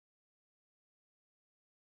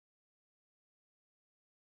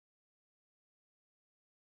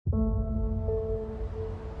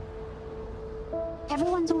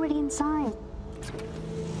Everyone's already inside.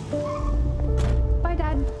 Bye,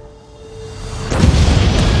 Dad.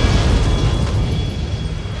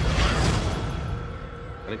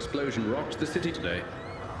 An explosion rocked the city today.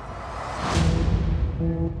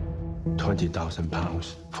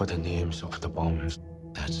 £20,000 for the names of the bombers.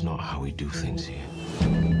 That's not how we do things here.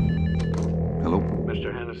 Hello?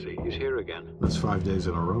 Mr. Hennessy, he's here again. That's 5 days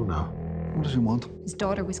in a row now. What does he want? His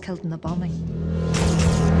daughter was killed in the bombing.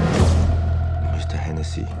 Mr.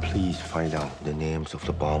 Hennessy, please find out the names of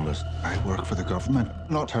the bombers. I work for the government,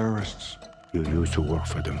 not terrorists. You used to work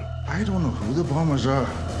for them. I don't know who the bombers are.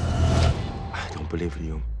 I don't believe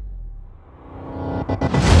you.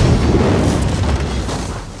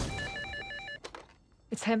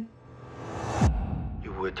 It's him.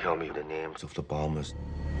 You would tell me the names of the bombers.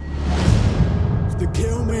 They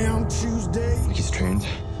kill me on Tuesday, He's trained.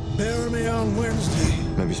 bury me on Wednesday,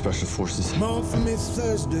 Maybe special forces. mourn for me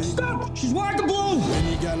Thursday. Stop! She's wired the balloon! And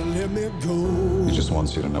you gotta let me go. He just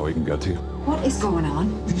wants you to know he can get to you. What is going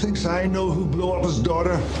on? He thinks I know who blew up his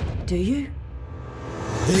daughter. Do you?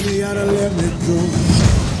 Then you gotta let me go.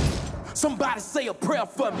 Somebody say a prayer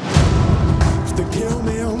for me. They kill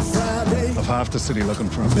me on Friday, Of half the city looking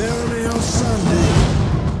for him. bury me on Sunday,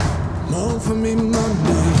 mourn for me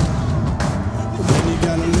Monday. Then you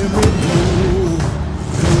gotta let me go.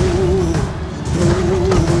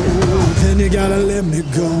 Then you gotta let me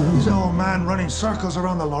go. He's an old man running circles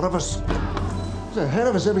around the lot of us. He's ahead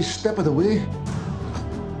of us every step of the way.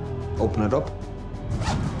 Open it up.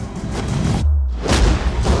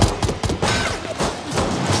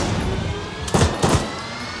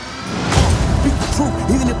 Speak the truth,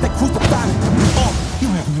 even if they crucify me. You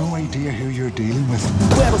have no idea who you're dealing with.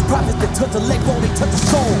 Where those prophets that touch a leg won't they touch a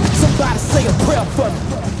soul? Somebody say a prayer for me.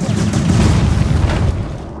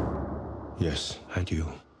 Yes, I do.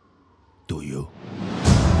 Do you?